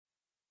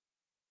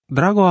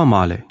Drago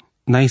amale,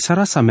 na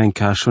isara sa men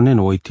ka shonen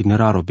o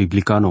itineraro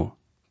biblicano,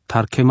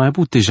 tar ke mai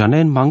bute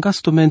janen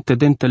mangastumente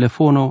den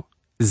telefono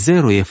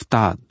 0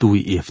 efta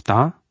 2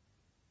 efta,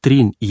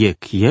 3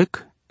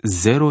 yek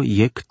 0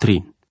 yek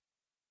 3.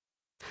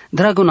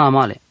 Drago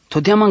amale,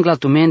 todiam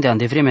anglatumende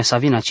ande vreme sa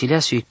vina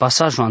Cileasiu ik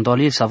pasažu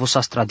andolil sa vo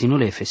sa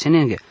stradinule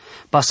efesenenge,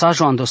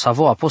 pasažu ando sa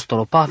vo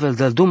apostolo Pavel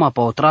del duma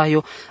pa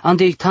otraio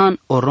ande ik tan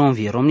o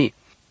ronvi romni.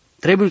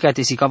 Trebuie ca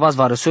te si cavaz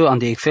va răsău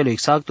ande ik felo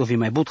exacto vi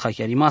mai but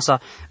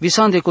hachiarimasa,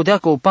 visande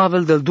codeacă o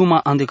Pavel del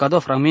duma ande cado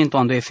fragmento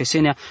ando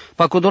efesenia,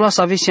 pa codola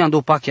sa vesi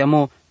ando pa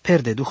chiamo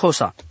perde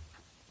duhosa.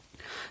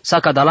 Sa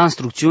cadala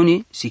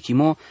instrucțiuni, si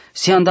chimo,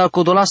 si anda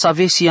codola sa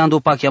vesi ando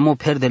pa chiamo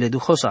perdele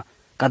duhosa.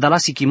 Cadala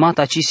si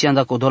chimata ci si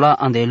anda codola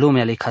ande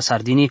lume ale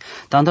casardini,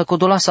 tanda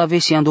codola sa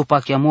vesi ando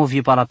pa chiamo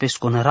vi para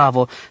pesco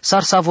neravo,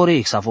 sar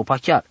savorei sa vo pa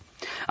chiar.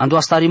 Ando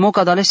astarimo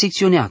cadale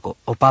secționeaco,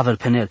 o Pavel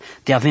penel,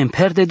 te avem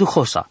perde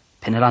duhosa.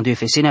 Penelando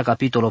Efesenia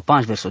capitolo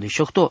 5 verso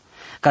 18,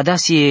 cadea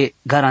si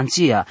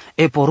garanția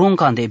e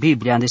porunca ande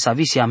Biblia ande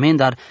savisi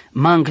amendar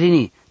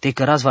manglini te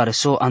căraz va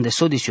reso ande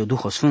sodisio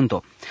Duho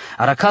Sfânto.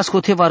 Aracasco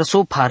te va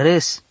reso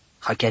pares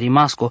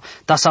hachiarimasco,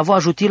 ta sa vo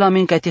ajutila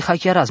men ca te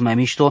hachiaraz mai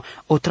mișto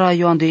o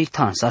traio ande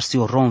ictan sar si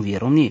o ronvi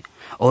romni.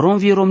 O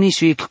ronvi romni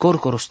si ic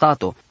corcoro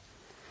stato.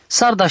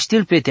 Sar da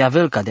știl pe te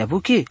avel ca de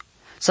abuchi.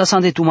 Sa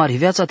sande tu mari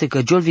viața te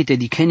că giolvite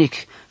di kenic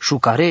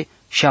șucare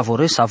și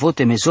avore sa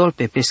vote mezol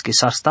pe pesche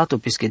sar stato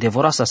pesche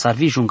devora sa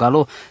sarvi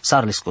jungalo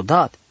sar le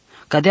scodat.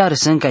 Cadea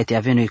răsânca te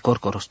avenui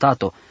corcoro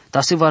stato,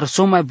 ta se va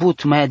răso mai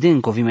but, mai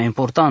adânco, vi mai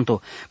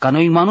importanto, ca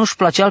noi manuș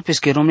placeal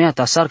pesche romnea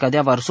ta sar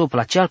cadea va răso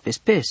placeal pe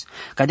spes,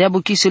 cadea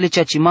buchisele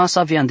cea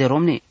cimasa vian de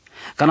romne,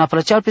 ca na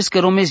placeal pesche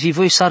romez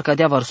vivoi sar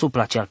cadea va răso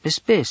placeal pe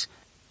spes.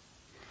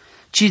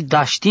 Ci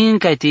da știin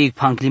că te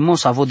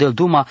panclimos a vodel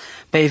duma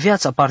pe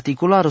viața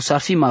particulară s-ar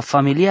fi ma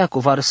familia cu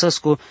va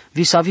răsăscu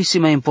vis-a-vis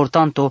mai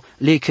importanto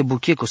lei che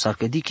buche cu s-ar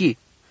cădichi.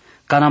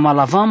 Ca na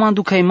malavam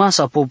andu că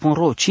masa po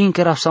punro, cin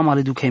că sa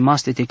male ducă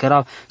maste te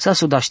cărav sa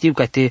su da știu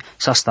că te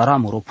sa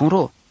staram ro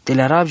punro. Te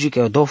le arabji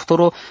că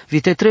doftoro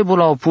vite trebuie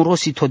la o punro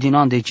si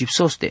todinan de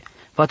egipsoste.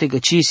 Poate că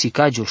ci si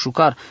cagio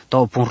șucar ta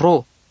o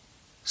punro.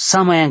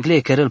 Sa mai angle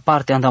care el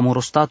parte anda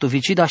morostato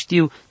vici da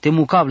știu te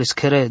mucables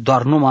care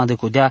doar numai ande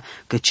codea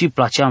că ci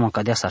placea mă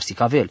cadea s-ar si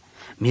cavel.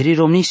 Miri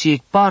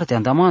romnisi parte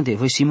andamande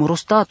voi si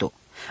morostato.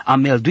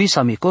 Am eldui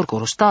sa mi corco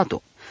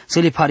rostato. Se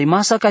le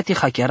parimasa ca te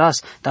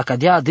hachiaras da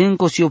cadea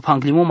adânco si o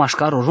panglimo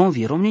mașcaro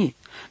romvi romni.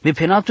 Me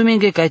penaptu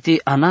menge ca te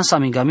anasa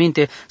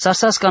mingamente s-ar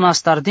sasca na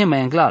starde mai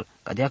anglal.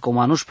 Cadea că o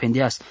manuș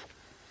pendeas.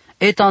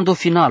 Etando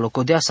finalo,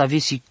 codea sa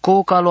visi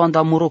cocalo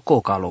andamuro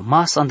cocalo,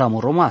 mas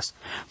andamuro mas.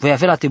 Voi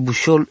avea la te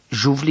bușol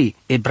juvli,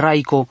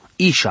 ebraico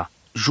isha,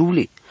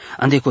 juvli.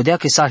 Ande codea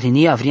că sa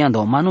linia vrianda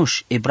o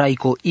manuș,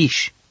 ebraico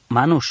ish,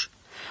 manuș.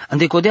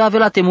 Ande codea avea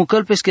la te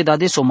mucăl pesche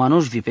dades o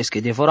manuș vi pesche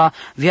devora,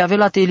 vi avea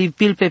la te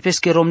lipil pe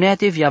pesche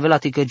romneate, vi avea la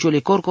te căgiole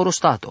corcoro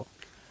stato.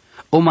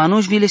 O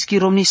manuș vi leschi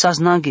romni sa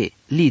znaghe,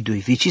 lidui,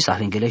 vici sa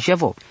ringele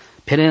jevo.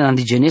 Pelen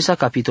andigenesa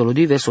capitolul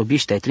 2 verso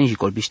biște 3 și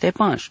colbiște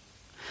 5.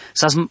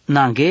 Sas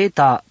nange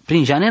ta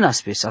prinjanena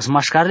spes, sas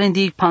mașcarlen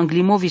di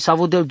panglimovi sa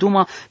vodel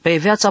duma pe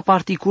viața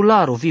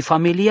particularo, vi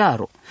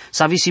familiaro,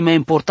 sa visi mai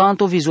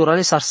importanto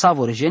vizurale sar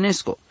savore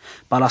genesco,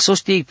 pa la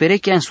sosti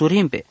perechea în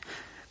surimpe,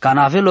 ca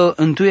navelo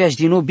întuiași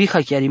din nou biha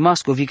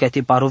chiarimasco vi ca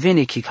te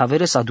parovene chi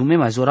cavere sa dume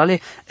mai zorale,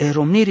 e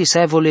romniri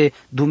sa evole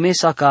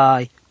dumesa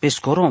ca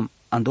pescorom,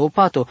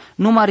 andopato,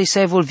 numari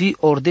sa evolvi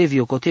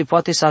ordevio cote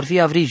poate sarvi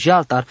avri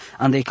jaltar,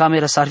 ande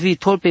camera sarvi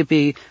tolpe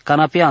pe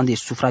canapea ande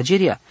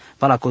sufrageria,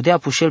 pala codea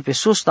pușel pe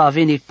sosta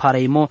avenic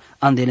pareimo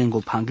ande lengo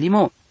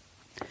panglimo.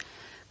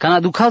 Cana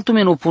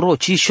ducaltumen o puro,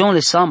 ci șon le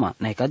sama,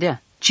 ne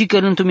cadea, ci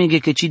cărântumen ghe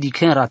că ci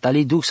dicen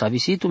ratali duc sa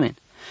visitumen,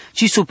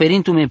 ci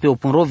superintumen pe o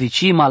punro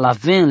vici ma la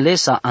ven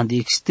lesa ande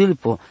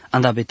extilpo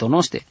anda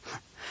betonoste.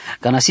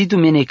 Canasitu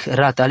menec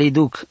ratali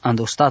duc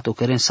ando stato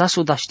căren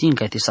sasu da știn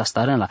ca te sa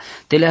starenla,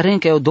 te le aren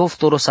ca eu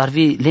doftoro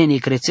sarvi leni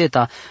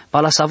creceta,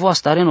 pala sa vo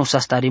stareno sa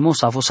starimo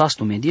sa vo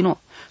sastu medino,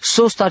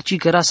 so star ci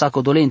căra sa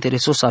codole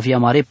intereso sa via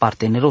mare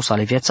parteneros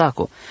ale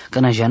viațaco,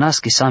 căna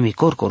janaschi sami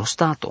corcoro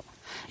stato.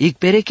 Ic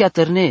perechea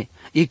tărne,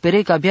 ic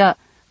perechea abia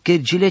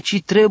chergile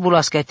ci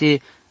trebulas ca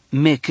te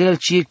mecel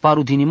ci ic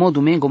paru dinimo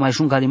dumengo mai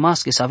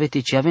jungalimasche sa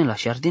avete ci avem la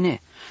șardine.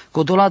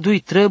 Codola dui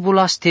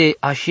trebula ste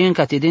așien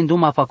ca te den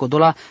duma pa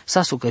codola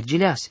sa su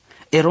cărgilease.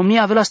 E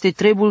România avea ste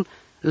trebul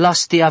la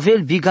ste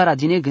avel bigara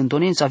din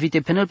gândonența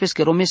vite penel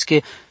pesche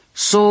romesche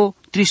so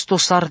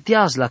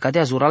tristosardeaz la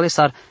cadea zurale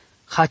sar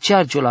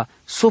haceargiola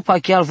so pa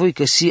chiar voi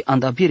că si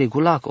andabi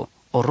regulaco.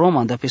 O Roma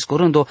anda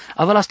pescorândo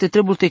avea la ste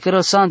trebul te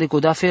cărăl sa ande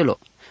codea felo.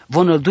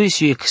 Vonăl dui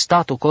si ec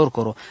stato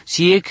corcoro,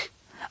 si ec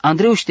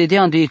Andreu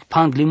ștedea ande ec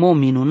panglimo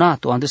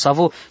minunato, ande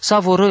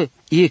savoră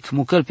ec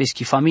mucăl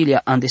peschi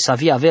familia, ande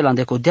savia avea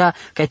ande codea,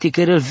 ca te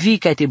cărăl vi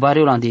ca te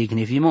bareu ande ec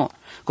nevimo.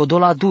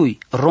 Codola dui,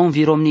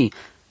 romvi romni,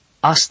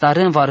 asta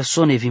ren va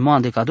răso nevimo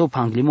ande cado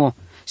panglimo,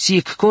 si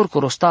ec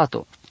corcoro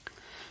stato.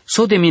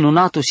 So de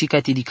minunato si ca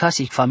te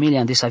dicasi ec familia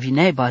ande savi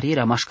ne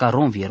bariera mașca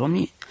romvi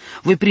romni.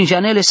 Voi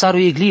pringianele saru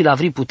egli la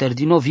vri puter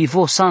din nou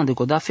vivo sande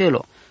co da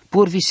felo.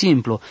 Pur vi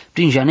simplu,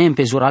 pringianem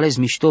pe zurales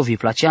mișto vi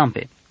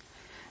placeampe.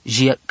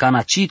 Ji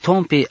canaci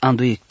tompe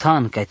ando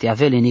ictan ca te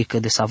avele nică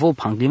de savo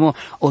panglimo,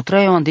 o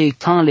traio ande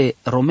ictan le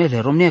romele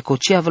romne co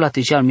ce avela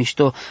te jal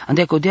mișto,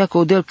 ande co dea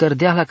co del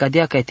cărdea la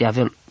cadea ca te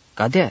avel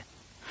cadea.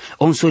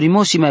 On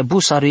surimosi mai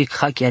bus aru ic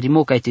haki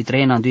arimo ca te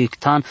traien ando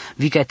ictan,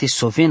 vi ca te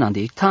soven ande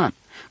ictan.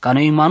 Ca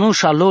noi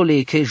manusha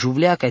lole che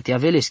juvlea ca te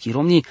avele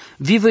schiromni,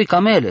 vivoi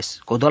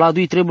cameles, co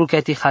doladui trebul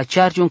ca te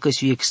haciargion că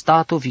si ec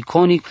stato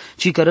viconic,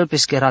 ci cărăl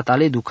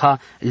pescheratale duca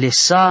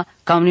lesa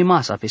cam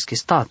limasa pesche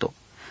stato.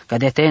 Ca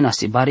de tena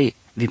si bari,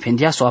 vi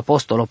pendiaso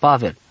apostolo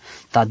Pavel,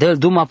 ta del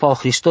duma pa o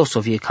Hristoso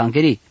vi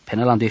ecangeli,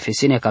 până la 2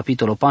 Efesenia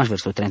capitolo 5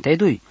 versul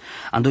 32.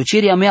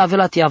 Anduciria mea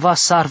avela te ava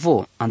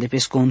sarvo, ande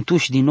pesco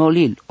untuș din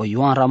olil, o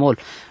Ioan Ramol,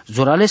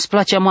 zorales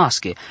placea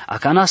masche,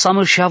 acana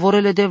samăl și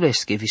avorele de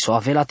vesche, vi so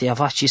avela te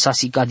ava ci sa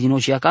sica din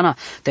oci acana,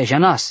 te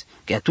janas,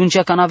 că atunci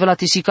acana avela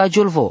te sica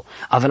giolvo,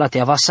 avela te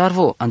ava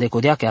sarvo, ande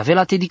codea că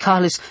avela te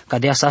dicales, ca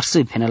dea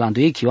sarsâ, până la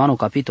 2 Ioanu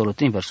capitolo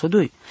 3 versul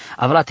 2.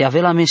 Avela te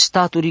avela me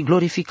staturi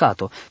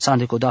glorificato, sa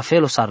ande coda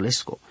felo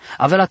sarlesco,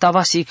 avela te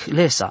ava sic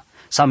lesa,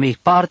 sa meic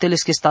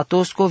parteles che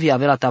statosco vi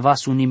avela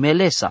tavas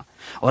unimelesa.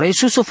 Ora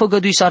Iisus o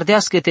făgădui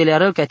sardească te le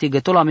arăl ca te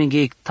gătol la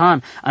mengheic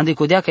tan, ande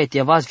codea ca te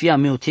avas via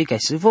meu te ca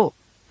sâvo.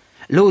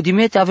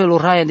 Lăudimete avelo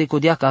raia ande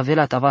codea ca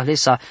avela tavas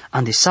lesa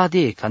ande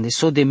sadec, ande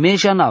so de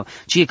mejanau,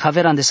 ci ca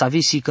avera ande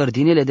savisi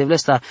cărdinele de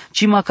vlestar,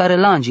 ci macare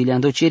langile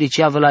ando ceri ci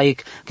avela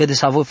ec, că de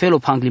savo felo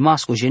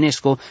panglimasco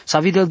genesco, sa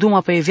videl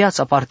duma pe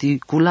viața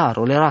particular,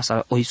 o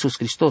lerasa o Iisus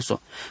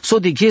Hristoso. So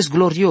de ghes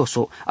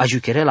glorioso,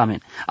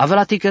 ajucherelamen,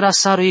 avela te era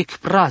saro ec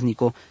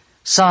praznico,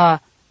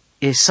 sa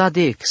e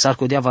sadec, sar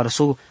codea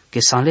varso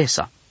che san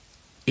lesa.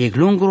 Ec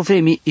lungru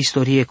vremi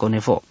istorie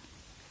conevo.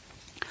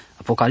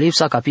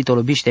 Apocalipsa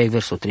capitolo biște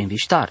versul 3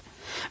 viștar.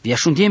 Vi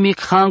așundiem ec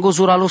hango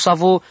zuralos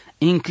avo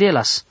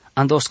inclelas,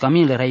 andos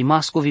caminle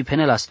reimasco vi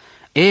penelas,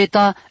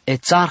 eta e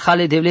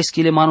țarhale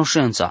devleschile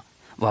manușența.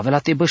 Va avela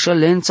te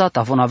bășălența,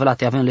 ta von avela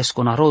te aven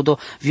lesco narodo,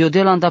 vi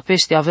odela anda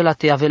peste avela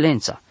te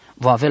avelența.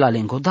 Va avela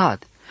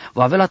lengodad.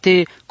 Va avela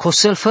te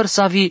cosel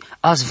fărța vi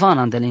azvan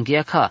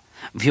andelengheia ca.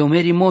 Vi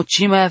omerimo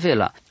ci mai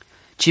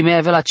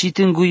avela ci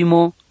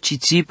tânguimo, ci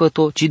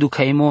țipăto, ci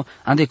ducaimo,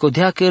 ande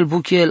codea că el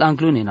buchiel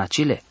anglune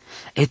nacile.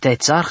 Eta e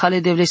țarhale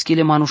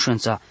devleschile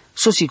manușența,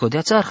 sosico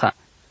dea țarha.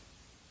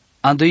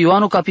 Ando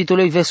Ioanu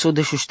capitolul versul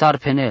de șuștar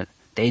penel,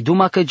 te-ai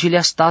duma că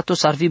gilea stato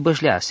s-ar vi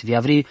bășleas, vi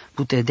avri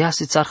putedea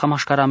se țarha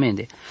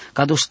mașcaramende.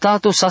 Ca do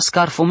stato sa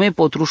scarfome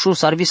potrușu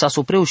s-ar vi sa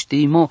sopreu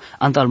știimo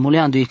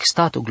andalmuleandu ec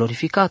stato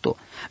glorificato.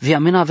 Vi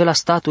amena avela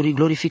staturi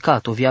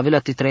glorificato, vi avela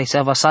te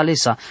traeseava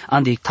salesa,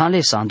 ande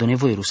ictalesa, ando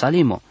nevo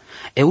Ierusalimo.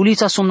 E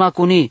ulița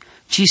somnacuni,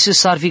 ci se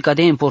s-ar vi ca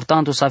de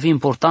importanto sa vi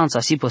importanța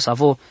si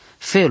păsavo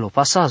felo,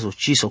 pasazo,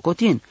 ci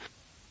socotin.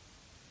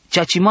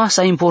 Ceea ce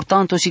masa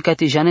importanto si ca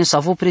te janen sa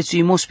vo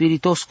prețuimo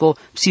spiritosco,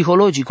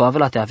 psihologico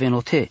avela te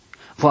avenote.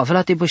 Vo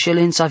avela te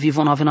bășelența vi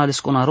von avena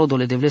lesco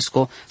narodole de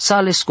vlesco, sa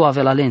lesco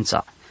avela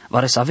lența.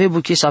 Vare să ave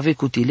buche să ave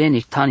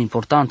cutilenic tan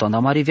importanto,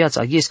 andamari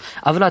viața ghes,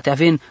 avela te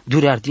aven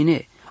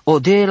dureardine. O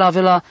de el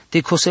avela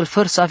te cosel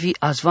făr să vi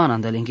azvan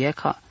andelengheia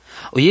ca.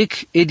 O ec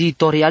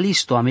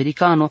editorialisto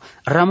americano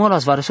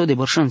ramolas vareso de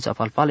bărșânța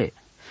palpale.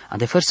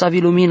 Ande făr să vi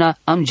lumina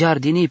am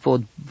giardini po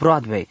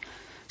Broadway.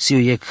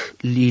 Si ec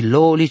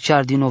lilo li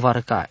giardino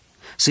varăcai.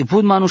 Si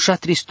bud manușa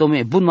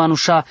tristome, bud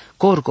manușa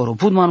corcoro,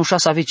 bud manușa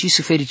să ave ci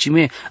si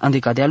fericime ande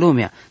cadea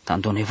lumea.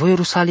 Tanto nevo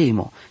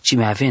Ierusalimo, ci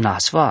me avena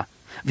asva,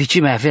 vi ci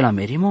me avela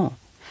merimo.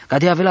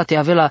 Cadea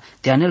avela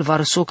te anel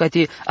varăso ca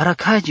te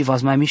aracagi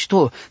vas mai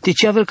mișto, te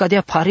ci avel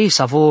cadea Paris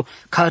avo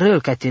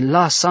carăl ca te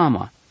la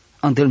sama.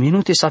 Andel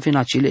minute sa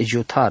vena cile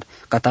jotar,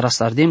 ca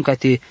tarastardem ca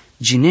te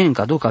ginen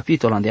ca do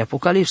capitol ande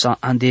Apocalipsa,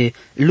 ande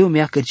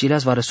lumea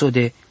cărcileas varăso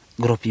de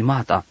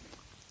gropimata.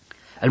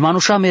 El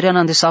manușa merean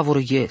ande savoro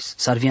yes,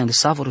 sarvian de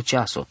savoro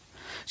ceaso.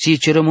 Si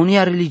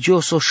ceremonia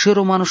religioso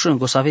shero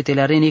manușengo sa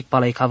vetele arenic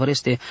palai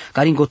cavreste,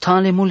 caringo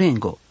tanle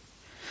mulengo.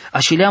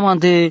 Așileam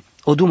ande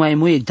o duma e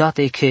muiec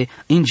date che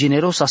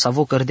ingenerosa sa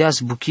vo cărdeas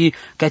buchi,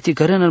 ca te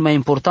cărănăl mai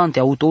importante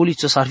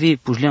autouliță sarvi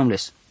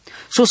pușleamles.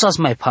 Sosas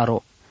mai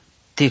paro.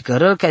 Te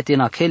cărăl ca te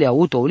nachele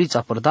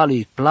autoulița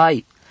părdalui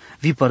plai,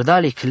 vi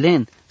părdale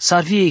clen,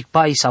 sarvi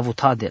pai sa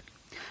vutadel.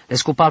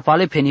 Escupar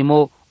pale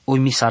penimo oi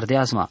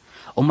misardeazma.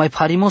 O mai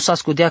parimo sa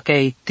scudea ca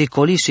te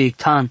colisu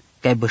ictan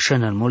ca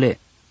bășănăl mule,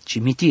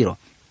 cimitiro.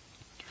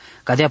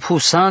 Cadea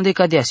pusande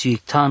cadea su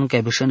ictan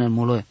ca bășănăl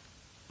mule.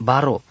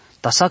 Baro.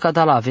 Tasa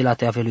cada la avela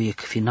te avelu ec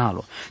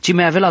finalo, ci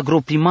me avela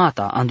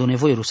gropimata ando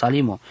nevo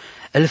Ierusalimo.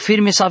 El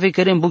firme sa ave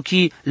cărem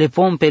buchi le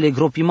pompele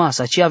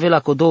gropimasa, ci avela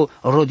codo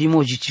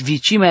rodimo, vi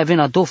ci me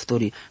avena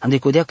doftori, ande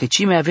codea că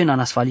ci me avena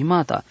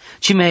nasfalimata,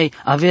 ci me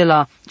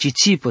avela ci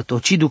țipăto,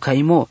 ci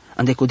ducaimo,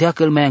 ande codea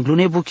că îl mai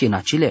anglune buchi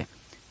nacile.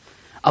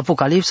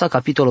 Apocalipsa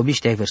capitolul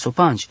biște versul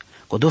 5,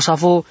 codo sa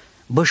vo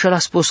Bășăla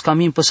spus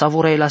camin pe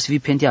savora elas vi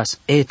pendias,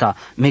 eta,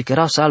 me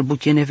kerau sa al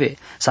bucheneve,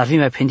 sar vi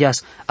mai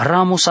pendias,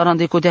 ramo saran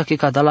de codea che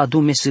cada la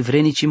dume se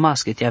vrenici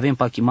masche, te avem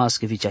pachi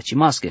masche, viceaci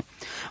masche.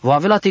 Vo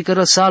avela te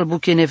cără sa al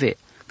bucheneve,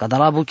 cada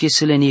la buche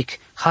silenic,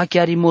 ha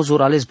chiari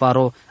mozur ales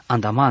baro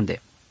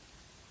andamande.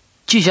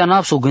 Ci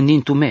janap s-o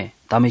gândind tu me,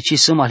 tame ci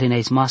sâma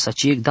lineiz masa,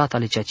 ci ec data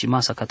le ceaci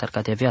masa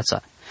catarcatea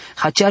viața.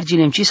 Ha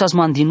ceargilem ci sa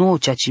sman din nou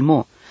ceaci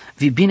mo,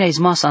 vi bine aiz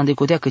masa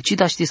andecodea că ci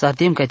da ști s-ar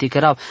tem ca te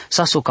cărau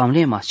sa s-o cam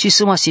lemas, ci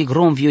sâma si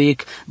grom vio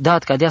ec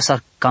dat ca dea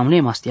s-ar cam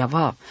lemas te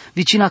avav,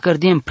 vicina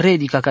cărdem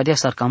predica ca dea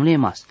s-ar cam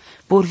lemas,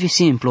 por vi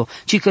simplu,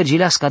 ci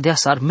cărgileas ca dea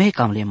s-ar me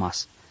cam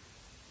lemas.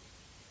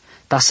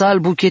 Ta sa al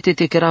buchete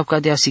te cărau ca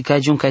dea si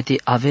caigiun ca te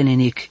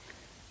avenenic,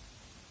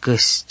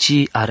 că-s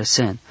ci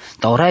arăsen.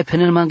 Ta orai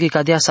penel manghe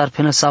ca dea s-ar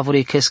penel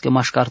savore chescă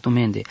mașcartu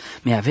mende,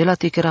 me avela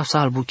te cărau sa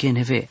al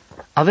bucheneve.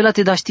 Avela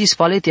te da ști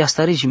spalete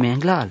asta regime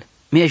englal.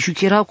 Mi-a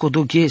jucherau cu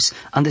doghes,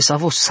 ande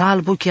s-avo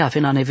salbu che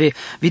avena neve,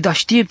 vi da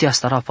știpte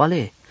asta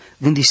rapale.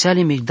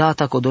 Gândiseali mic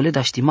data cu dole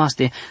da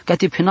știmaste, ca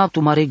te penaptu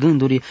mare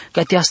gânduri,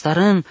 ca te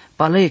astarân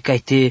pale, ca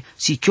te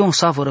sichion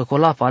savără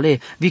cola pale,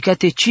 vi ca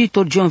te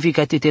citor gion, vi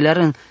ca te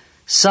telearân,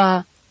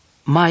 sa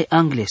mai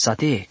angle sa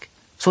teec.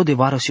 So de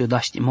vară si o da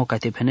știmo ca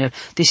te penel,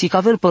 te si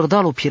cavel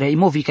părdalo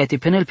pireimo, vi ca te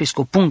penel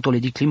pesco puntole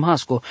di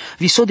climasco,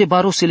 vi so de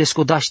barosele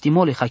sco da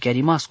știmole ha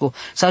chiarimasco,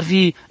 sar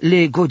vi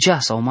le gogea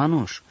sau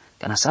manuș.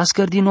 Cana sa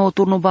scărdin o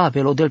turno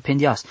babelo del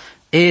pendias,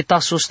 eta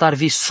sostar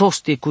vi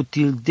soste cu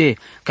tilde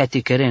ca te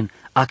keren,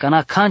 a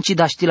cana canci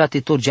da știla te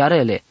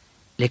torgiarele,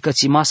 le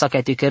căți masa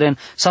ca te keren,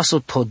 sa so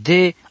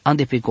tode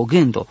ande pe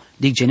gogândo,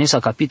 dic Genesa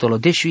capitolo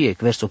 10,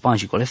 verso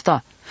 5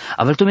 lefta.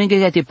 Avel tu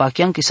menge te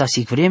pachian che sa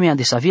sic vreme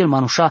ande sa viel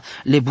manușa,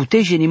 le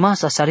buteje ni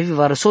masa sa revi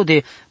va răso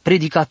de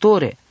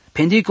predicatore,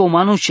 pendică o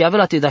manuș ce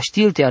avela te da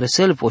știl te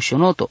arăsel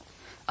poșonoto.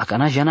 A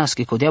cana janas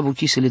che codea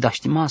buchisele da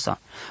ști masa.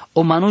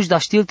 O manuș da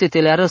știl te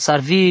le arăl s-ar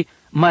vi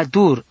mai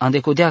dur, ande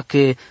codea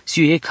că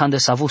si eu e cande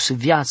s-a văd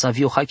viața,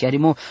 vi o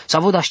hachiarimo, s-a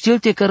văd da știl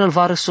te cărăl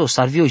va răso,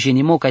 s-ar vi o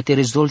genimo ca te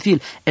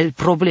rezolvil, el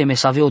probleme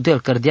s-a vi o del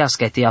cărdeas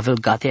ca te avel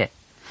gate.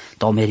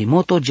 Ta o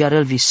merimoto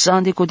gearel vi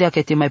sande codea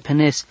ca te mai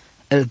penes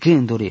el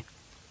gânduri.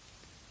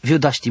 Viu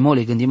da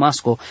știmole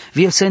gândimasco,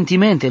 vi el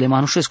sentimentele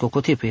manușesco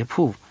cote pe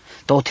puv.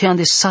 Ta o tean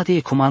de sate e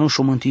cu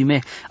manușo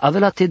mântuime,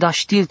 avela te da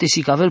știl te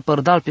si cavel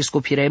părdal pe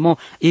scopiremo,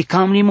 e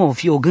cam limo,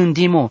 vi o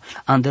gândimo,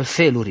 andel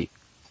feluri.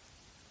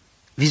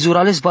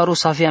 Vizurales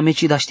baros avea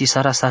meci da ști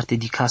sara sarte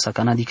di casa,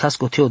 ca nadicas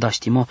co teo da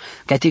știmo,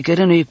 ca te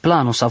cărenu e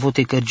plano sa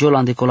vote cărgiola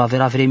ande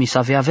colavera vremi sa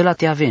avea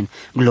te aven,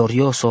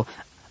 glorioso,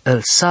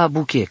 el sa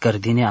buche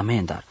cărdine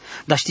amendar.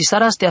 Da ști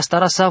sara ste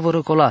astara sa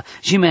voră cola,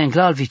 jime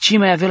englal vi ci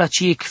mai avela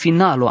ci ec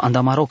finalo,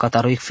 andamaro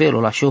cataro ec felo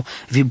la show,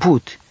 vi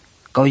but,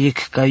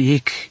 ca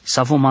ec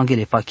sa vo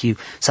mangele pachiu,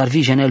 sar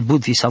vi genel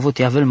but vi sa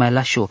vote avel mai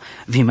la show,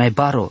 vi mai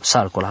baro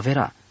sal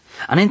colavera.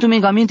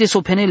 Anentumengamente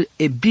so penel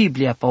e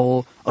Biblia pa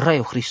o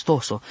raio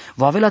Hristoso.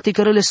 Va avela te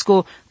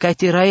cărălesco ca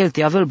te Rael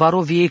te avel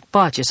baro vi ec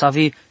pace, sa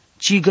vi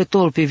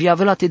cigătol pe vi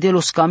avela te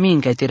delos camin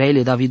ca te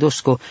Raele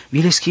Davidosco,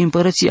 vi le schi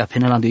împărăția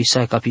penelando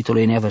Isaia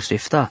capitolul 9 versul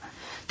 7.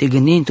 Te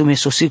gândindu-me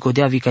sosico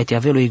de avi ca te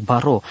avelo ec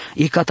baro,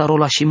 e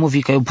catarola și mo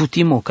vi ca o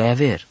butimo ca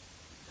aver.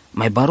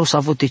 Mai baro sa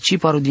vote ci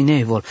paro din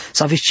evol,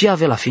 sa vi ci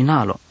avela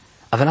finalo.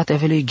 Avela te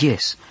avelo e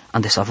ghes,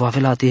 ande sa vo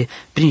avela te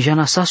prin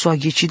jana sa so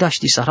aghecida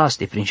ști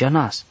saraste prin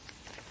janas.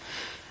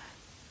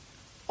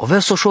 O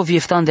verso šo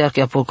vieftan de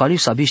arche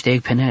Apocalipsa biște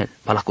ec penel,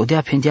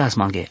 palacodea pendias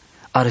manghe,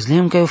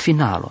 arzlem ca o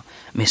finalo,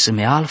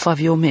 mesme alfa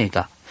vi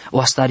omega, o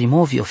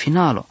astarimo vi o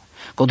finalo,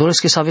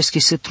 codolesc sa veschi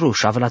se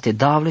truș, avela te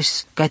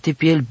davles ca te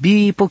piel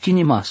bi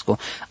pochinimasco,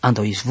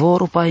 ando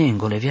izvoru pa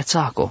engole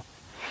viațaco.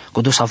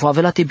 Codos avo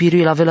avela te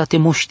biruil avela te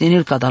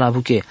moștenil ca da la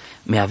buche,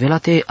 me avela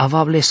te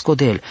avable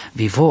scodel,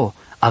 vivo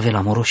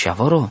avela moro și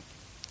avoro.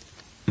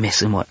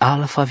 Mesme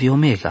alfa vi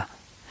omega,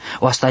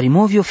 o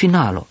astarimo vi o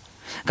finalo,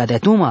 ca de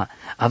atuma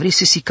avri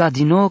să si ca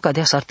din nou ca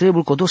de s-ar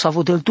trebui codos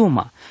avo del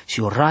tuma și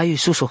o raio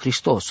Iisuso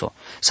Hristoso.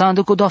 Sa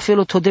andu codo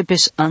afelo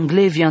todepes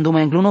anglevi andu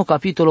mai engluno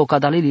capitolo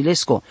cadaleli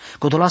lesco,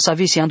 codola sa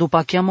visi andu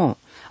pa chiamo,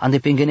 ande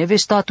pengeneve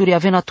staturi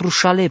avena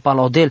trușale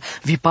pala odel,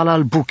 vi pala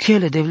al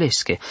buchele de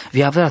vlesche,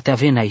 vi avea te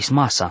avena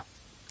ismasa.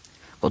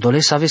 Codole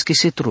sa vezi că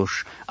se truș,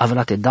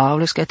 avea te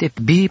davles ca te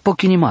bi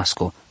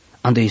pochinimasco,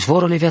 ande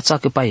izvorole viața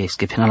că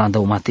paesche, penal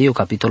andau Mateo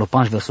capitolo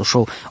 5 verso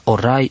 6, o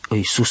rai o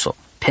Iisuso,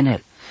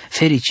 penel.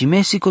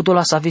 Fericimesi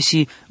codola sa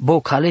vesi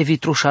bocale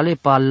vitrușale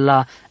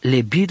pala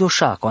lebido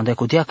șa, când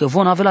codia că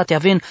von avea te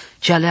aven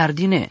ce ale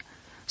ardine.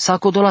 Sa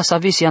codola sa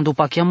vesi andu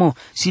pachiamo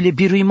si le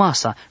birui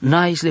masa,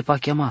 nais le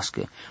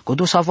pachiamască.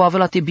 Codo sa vo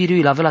avea te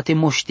birui, avea te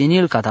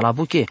moștenil ca da la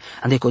buche,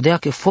 ande codea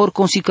că for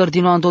consi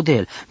cărdino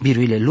andodel,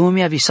 biruile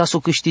lumea visa so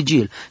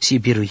câștigil, si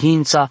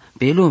biruința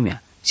pe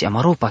lumea, si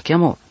amaro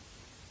pachiamo.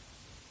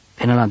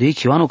 Până la 2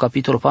 Ioanu,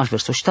 capitolul 5,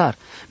 versul 7,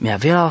 mi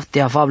avea te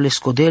avable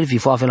scodel,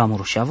 vivo avea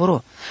moro și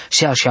avoro.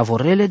 Și al și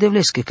avorele de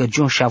vlesche, că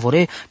John și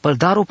avore,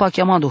 păldaru pa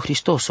chiamando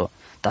Hristoso.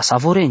 ta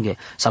savorenge,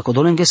 sa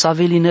kodolenge sa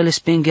ve linele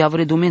spenge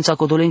avre dumența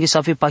kodolenge sa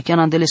ve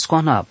pachiana andele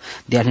scoanav,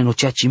 de ale no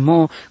ceea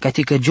cimo, ca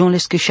tică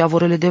Johnleske și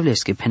avorele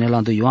devleske,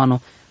 penelando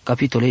Ioano,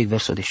 capitolul 1,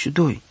 verso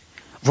 22.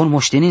 Von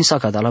moștenin sa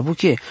cada la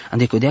buche,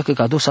 ande codea că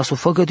cado sa su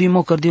făgădui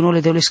mo cărdinole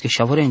devleske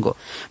și avorengo.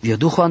 Vio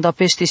duho anda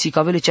peste si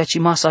cavele ceea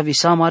cima sa vi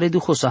sa mare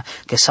duhosa,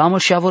 că samă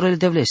și avorele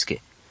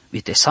devleske.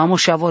 Vite samă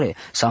și avore,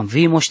 sam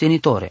vi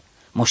moștenitore.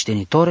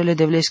 Moștenitorele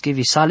devleske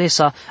vi sa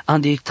lesa,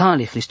 ande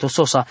ictanle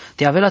Hristososa,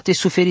 te avela te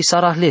suferi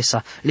sarah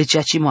lesa, le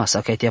ceea cima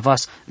sa, că te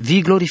vas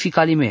vi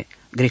glorificalime,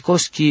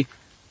 grecoski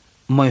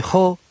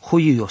moiho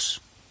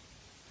huios.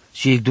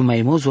 Și ec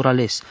dumai mozur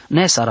ales,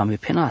 ne sarame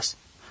penas.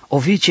 O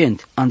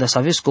vicent, anda să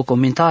aveți cu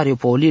comentariu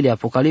pe olile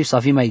Apocalipsa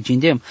vi mai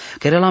gindem,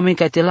 că relamen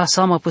că te la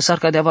sama pe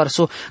sarca de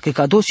avarso, că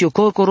cadosi o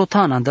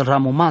corcorotan andă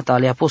ramomata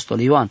ale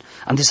apostolului Ioan,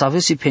 ande să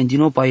aveți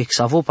pendino pa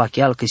exavo pa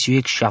chial că si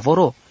ec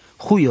șavoro,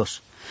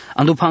 huios.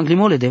 Andu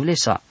panglimole de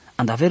vlesa,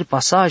 and aver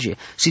pasaje,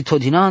 si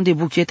todinan de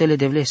buchetele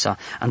de vlesa,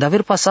 and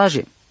aver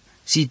pasaje,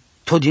 si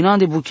todinan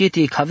de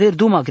buchete caver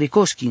duma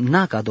grecoski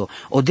nacado,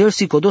 odel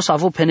si codos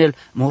avo penel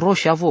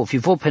moroși avo, fi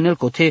vo penel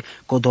cote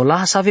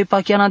codolas ave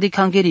pachiana de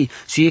cangeri,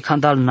 si e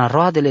candal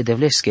naroadele de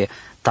vlesche,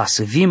 ta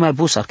să vii mai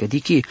busar că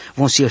dichi,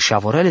 von sil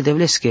șavorele de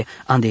vlesche,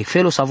 ande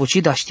ecfelos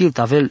avocida știl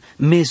tavel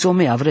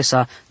mezome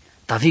avresa,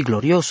 tavi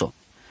glorioso.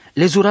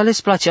 Le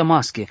zurales placea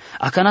masche,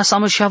 acana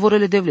samă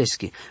șavorele de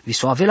vlesche,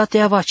 viso avela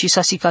teava ci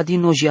sa sica din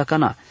noji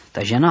acana,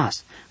 ta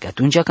jenas, că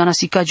atunci acana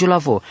sica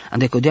giulavo,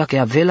 ande codea că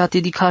avela te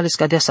dicales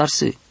ca dea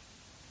sarsı.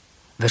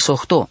 Verso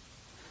 8.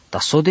 Ta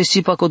so de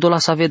sipa codola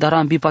să ave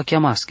darambi pachea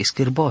masche,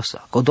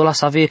 scârbosa, codola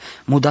să ave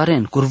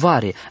mudaren,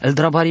 curvare, el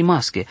drabari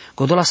masche,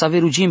 codola să ave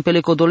rugimpele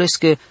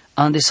codolesche,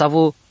 ande să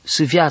avo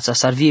să viața,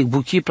 s-ar viec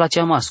buchi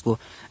placea masco,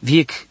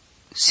 viec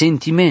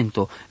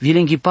sentimento, vile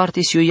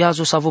înghiparte si o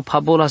iazo să avo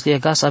pabolas de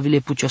agasa vile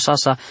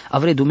puciosasa,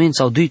 avre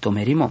dumența o duito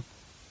merimo.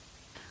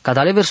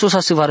 Cadale versosa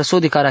se va răso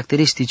de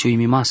caracteristici o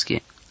imi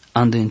masche,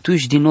 ande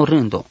întuși din o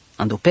rândo,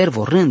 ando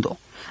pervo rândo,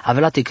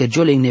 avelate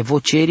cărgiole în nevo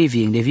ceri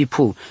vi în nevi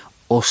pu,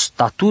 o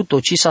statuto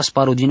ci sa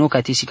sparo din nou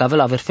ca ti si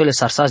cavela verfele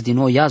sarsas din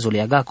nou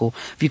iazole agaco,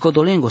 vi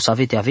codolengo să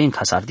avete aven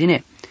ca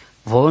sardine.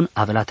 Von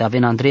avelate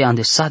aven Andrei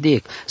ande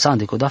sadec, sa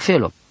ande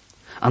codafelo.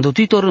 Ando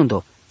tuito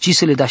rândo, ci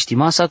se le da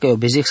știmasa că o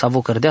bezec să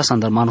avo cărdea să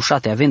andăr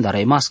manușate aven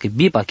darai masche,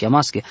 bipa chia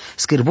masche,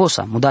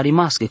 scârbosa, mudari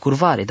masche,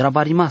 curvare,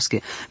 drabari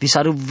masche, vi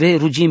s-ar ve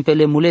rugim pe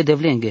le mule de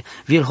vlenghe,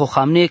 vil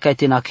hohamne ca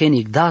te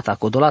nakenic data,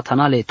 codolat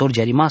anale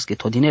torgiari masche,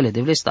 todinele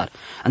de vlestar,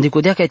 ande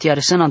codea ca te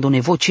aresân ando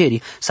nevo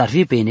ceri, s-ar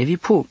vi pe nevi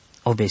pu.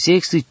 O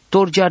bezec si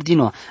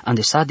torgiardino,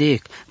 ande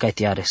sadec, ca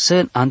te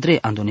aresân andre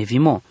ando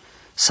nevimo,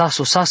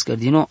 saso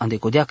sascărdino, ande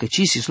codea că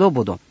ci si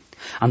slobodo.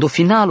 Ando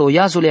finalo o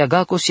iazole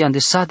agaco si ande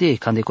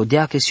sadec, ande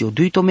codea că si o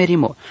duito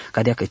merimo,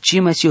 ca dea că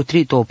cime si o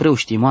trito o preu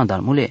știmo andar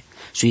mule,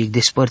 su ic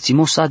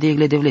despărțimo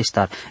sadecle de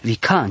vlestar, vi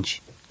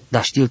canci,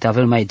 da știl te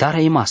avel mai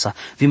dara masa,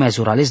 vi mai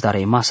zurales dara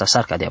masa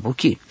sarca de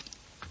abuchi.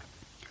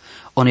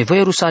 O nevoie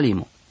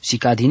Ierusalimo, si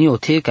ca dini o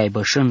te ca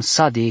bășân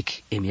sadec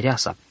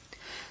emireasa.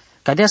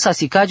 Cadea sa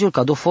sicagiul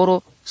ca do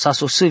foro sa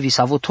sosâvi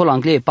sa votol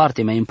anglee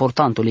parte mai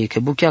importantului că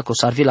bucheaco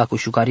sarvila cu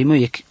șucarimo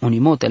e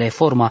unimotele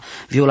forma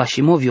viola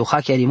shimo vio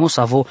hachiarimo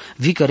sa vo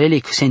vicărele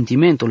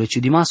sentimentului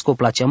ciudimasco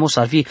placeamo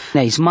sarvi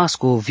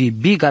neismasco vi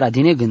bigara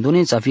dine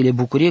gândonența vile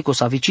bucurieco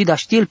sa vicida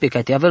știl pe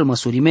ca te avel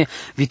măsurime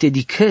vite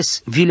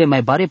dicăs vile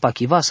mai bare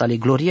pachiva sa le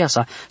gloria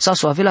sa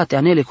so avela te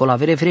anele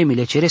colavere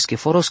vremile ceresche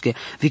forosche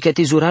vi că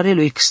te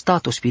zurarelo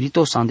extato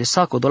spiritos ande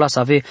saco dola sa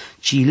ave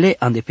cile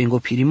ande pengo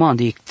pirimo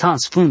ande ectan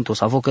sfânto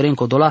sa vo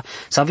cărenco dola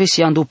sa ave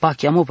si andu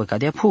pachia mo pe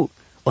cadea pu.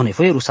 O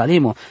nevoie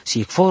Ierusalimo, si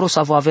ec foro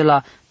sa vo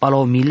avela pala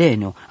o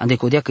milenio, ande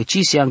codea că ci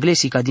si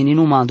anglesi ca din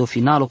inuma ando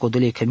finalo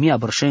codele că mia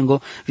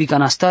bărșengo, vi ca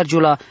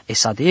nastargiula e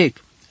sa de ec.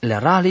 Le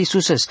rale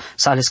Iisuses,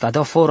 sa le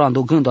scadea foro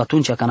ando gândo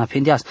atunci ca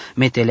napendeas,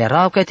 mete le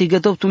rau ca ti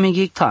gădăp tu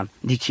menghictan,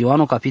 dic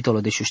Ioano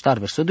capitolul de șuștar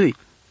versul 2.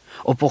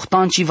 O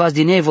portan ci vas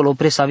din evol o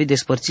presavi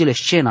despărțile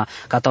scena,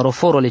 ca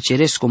taroforole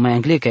cerescu mai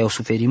angle ca o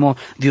suferimo,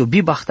 vi o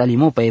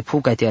bibachtalimo pe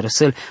epuca te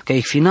arăsăl, ca e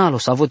finalo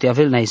sa vote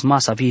avel na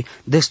izmasa vi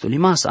destuli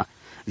masa.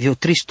 Vi o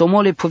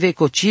tristomole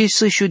puveco ci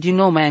să șu din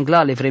nou mai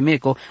anglale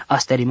vremeco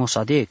asterimo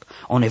sadec.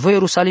 O nevoie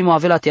Ierusalimo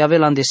avela te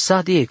avela ande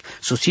sadec,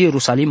 susi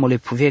Ierusalimo le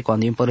puveco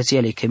ande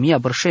împărățiele chemia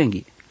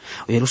bărșenghi.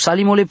 O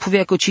Ierusalimo le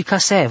puveco ci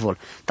casevol,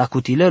 ta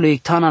cutilelo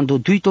ectan ando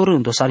duito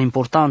rândo sar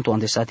importanto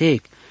ande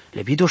sadec.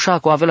 Le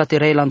bidoșaco avela te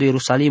reilando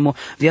Ierusalimo,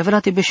 vi avela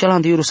te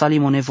beșelando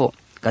Ierusalimo nevo.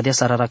 Cadea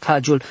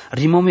sararacagiul,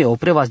 rimome o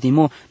prevas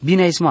dimo,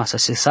 bine ismasa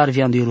se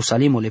sarviando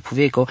Ierusalimo le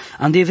puveco,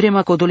 ande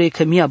vrema codole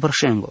chemia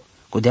bărșengo.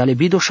 Codea le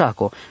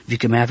bidoșaco, vi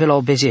că mai avela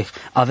o bezeh,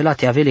 avela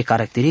te avele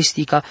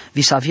caracteristica,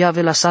 vi să avea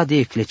avela sa de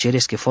ecle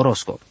ceresche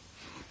forosco.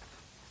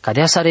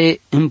 Cadea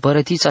sare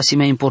împărătița si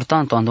mai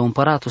importanto, ando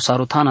împăratul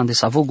sarutan ande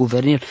să avo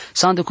guvernil,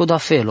 să ande coda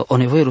felo, o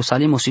nevoie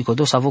Ierusalimo si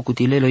codo să avo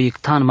cutilelo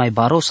ictan mai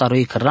baro saro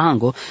ic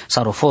rango,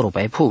 saro foro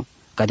pe epu.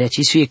 Cadea ci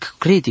su ic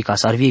critica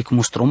sarvi ic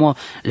mustromo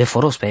le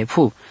foros pe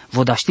epu.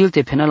 Voda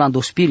știlte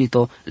penelando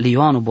spirito li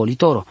Ioanu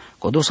bolitoro,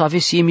 codo să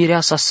avesi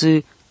mireasa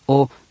să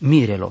o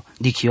mirelo.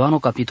 Dic Ioano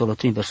capitolo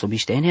 3 verso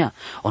 29.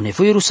 O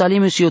nevo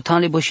Ierusalime si o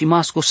tanle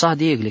bășimasco sa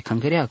de egle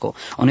cangăreaco.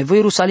 O nevo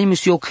Ierusalime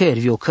si o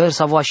căr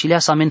sa vo așilea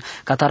samen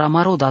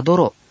cataramaro da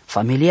doro.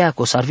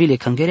 Familiaco sarvile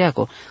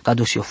cangăreaco, ca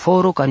dus o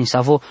foro care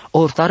sa vo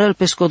ortarel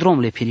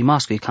pescodromle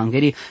pirimasco i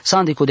cangări, sa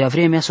andeco de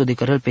vremea so de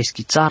cărel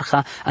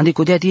peschițarha,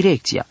 andeco de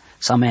direcția.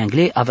 Sa mai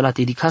angle avea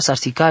dedicas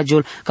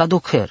arsicagiol ca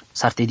docăr,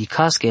 s-ar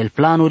dedicas că el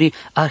planuri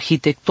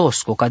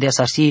arhitectosco, ca de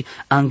sarsi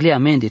Anglia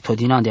mende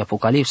todinan de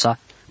Apocalipsa,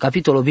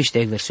 capitolul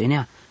biște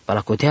versuinea,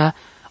 palacotea,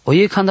 o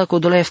e canda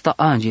codola efta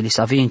angeli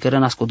sa vei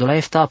încărănas codola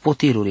efta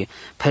potiruri,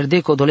 perde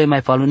codole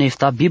mai palune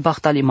efta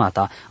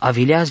bibachtalimata,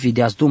 avileaz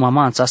videaz duma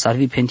manța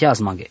sarvi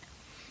pentiazmaghe.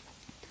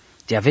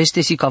 Te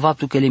aveste si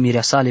cavaptu că le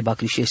mirea sale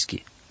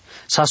bacrișeschi.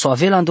 Sa so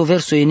avela ando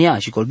verso enea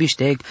și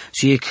colbiște eg,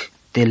 su ec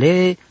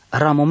tele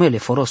ramomele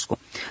forosco.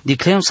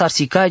 Dicleam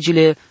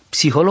sarsicagile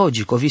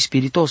psihologico, vi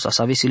spiritosa,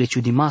 sa vesile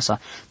ciudimasa,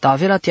 ta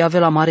avela te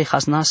avela mare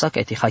hasnasa,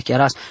 ca te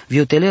hachiaras,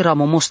 viotele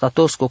ramomos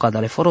statosco, ca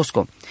dale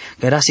forosco.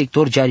 Că era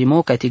sector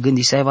giarimo, ca te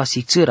gândi sa eva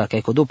sicțâra,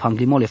 ca codo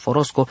panglimole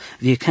forosco,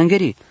 vie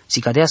cangeri. Si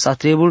cadea sa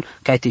trebul,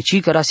 ca te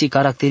cicăra si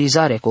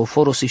caracterizarea, ca o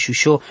forosi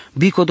șușo,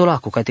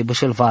 bicodolacu, ca te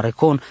bășel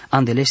varecon,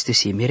 andeleste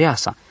si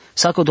mireasa.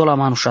 Saco dola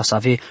manușa să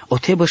ave o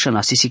te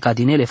bășăna si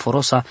cadinele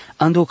forosa,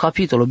 ando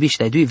capitolo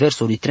biște 2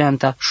 versuri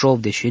 30 și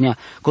 8 de șinea,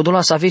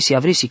 codola să ave si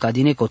avri si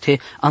cadine cote,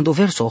 ando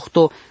verso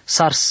 8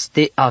 sars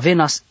te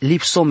avenas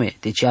lipsome,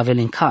 te ce avel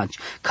în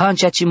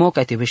cancia cimo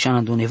ca te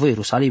bășana do nevo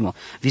Ierusalimo,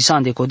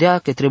 visan de codea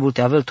că trebuie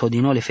te avel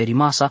todinole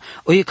ferimasa,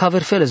 o e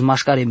caverfeles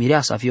mașcare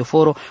mireasa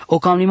vioforo, o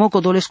cam limo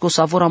codolesco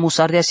savora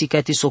musardea si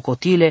ca te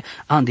socotile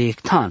ande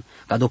ectan,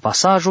 ca do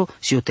pasajo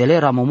si o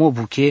telera momo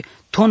buche,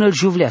 tonel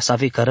juvlea să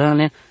ave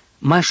cărănle,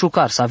 mai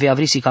șucar să avea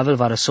vrisi cavel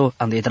varăso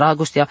ande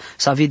dragostea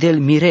să avidel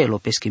mirelo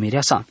pesche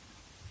mirea sa.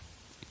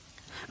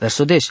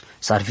 Verso 10.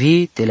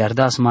 Sarvi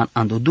telerdas-man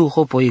ando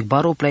duho poic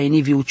baro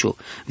plaini viuciu,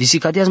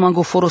 visicadeas-man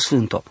go foro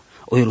sfânto.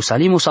 O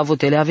Ierusalimo sa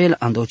votele avel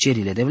ando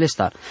cerile de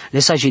vlestar.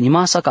 Lesa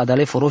genimasa ca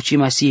dale foroci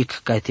mai sic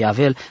ca te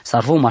avel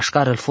sarvo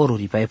mașcar el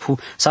foruri pe epu,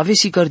 să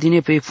avesi cărdine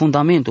pe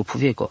fundamentul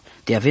puveco.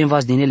 Te avem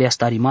vas din ele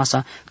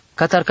astarimasa,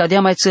 ca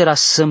tarcadea mai țăra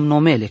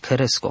sămnomele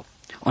căresco.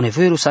 O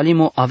nevo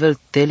Ierusalimo avel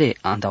tele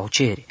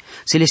andauceri.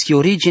 Se le schi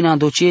origine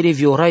andauceri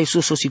viorai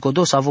sus o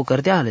sicodos avo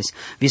cărdeales,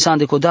 visan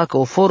de coda că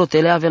o foro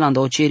tele avel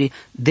andauceri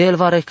del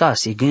va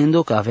recasi,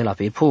 gândo că avela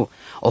pe pu.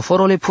 O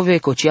foro le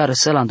puveco ci are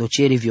săl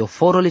andauceri vio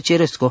foro le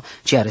ceresco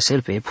ci are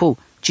săl pe pu.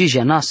 Ci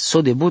janas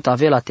so debut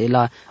avela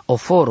tela o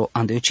foro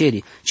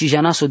andauceri, ci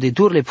janas so de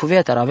dur le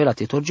puvetar avela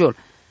te torgiol.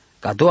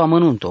 Ca doua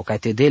mănunto, ca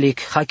te delic,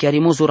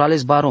 hachiarimos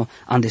urales baro,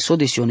 ande so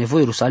de o nevo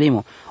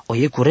Ierusalimo, o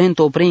e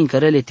curento opre în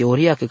cărele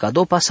teoria că ca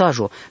do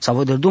pasajo, sa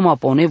vo del duma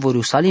pa o nevo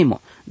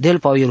Ierusalimo, del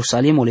pa o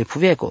Ierusalimo le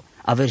puveco,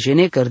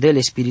 avergene cărdele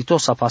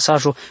spiritosa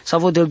pasajo, sa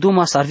vo del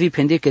duma sarvi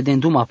pendeche den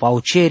duma pa o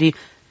ceri,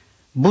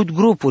 bud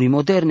grupuri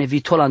moderne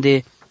vitola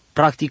de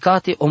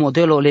practicate o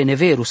modelo le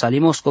neve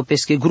Ierusalimosco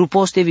pesche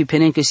gruposte vi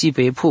penenche si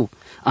pe epu,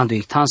 ando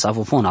ictan sa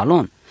vo fon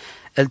alon.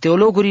 El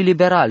teologuri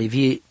liberali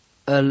vi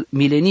el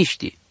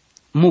mileniști,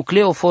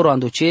 Mucleo foro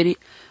andoceri,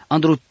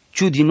 andro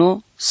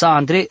ciudino sa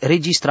andre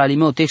registra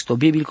limeo texto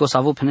biblico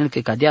sa vo penel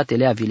che cadea te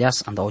lea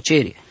vileas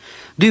andoceri.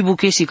 Dui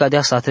buchesi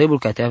cadea sa trebul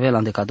ca te avea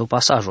ande cado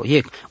pasajo.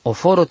 Iec, o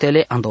foro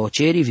tele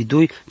andoceri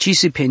vidui ci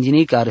si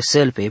pendini care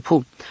sel pe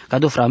pu.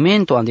 Cado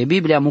fragmento ande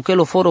Biblia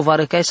mucelo foro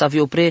varecai sa vi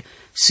opre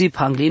si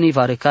panglini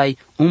varecai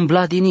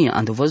umbladini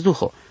ando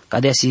văzduho.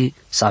 Cadea si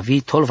sa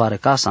vi tol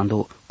varecas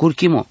ando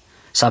curchimo.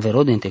 Sa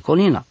verodente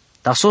colina.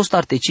 Ta sos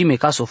artecime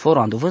caso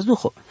foro ando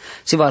văzduho.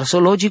 Si varso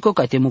logico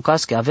ca te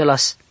mucas că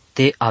avelas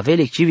te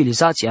avele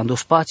civilizație ando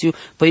spațiu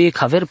pe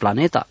ec aver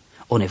planeta.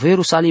 O nevo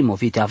Ierusalimo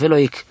vite avelo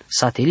ec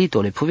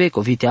satelito le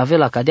puveco vite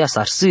avela cadea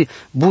sarsi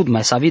bud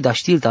mai sa vida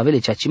știlta avele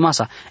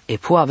ceacimasa e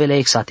pu avela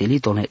ec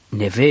satelito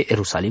neve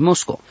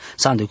Ierusalimosco.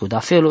 Sando cu da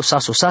felo sa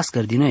sosas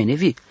cărdinoe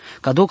nevi.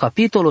 Ca do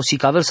capitolo si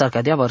cavel sar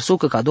cadea varso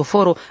că ca do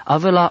foro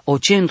avela o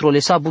centro le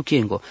sa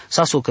buchengo.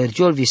 Sa so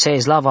cărgiol vi sa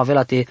eslava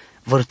avela te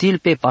vârtil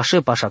pe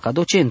pașă pașa ca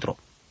do centro.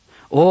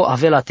 O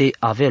avela te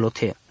avelo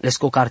te.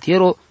 Lesco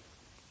cartiero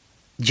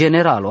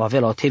generalo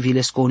avela te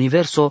vilesco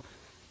universo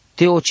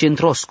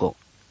teocentrosco.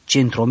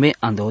 Centrome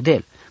ande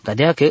odel.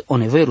 Cadea că o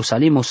nevo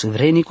Ierusalimo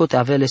suvrenico te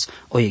aveles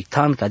o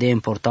ectan cadea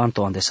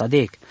importanto ande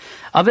sadec.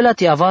 Avela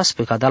te avas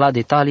pe cadala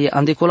detalii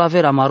ande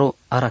colavera maro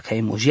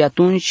aracaimo. Și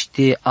atunci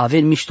te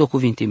aven mișto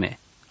cuvintime.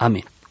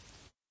 Amin.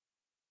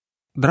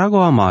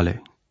 Drago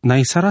amale, na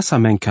isara sa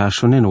menca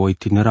ashonen o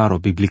itineraro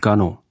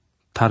biblicano.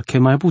 Tar che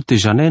mai bute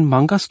janen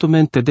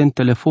mangastumente den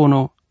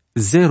telefono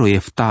 0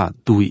 efta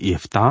 2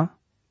 efta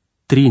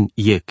 3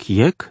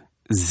 yek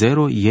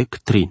 0 yek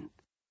 3.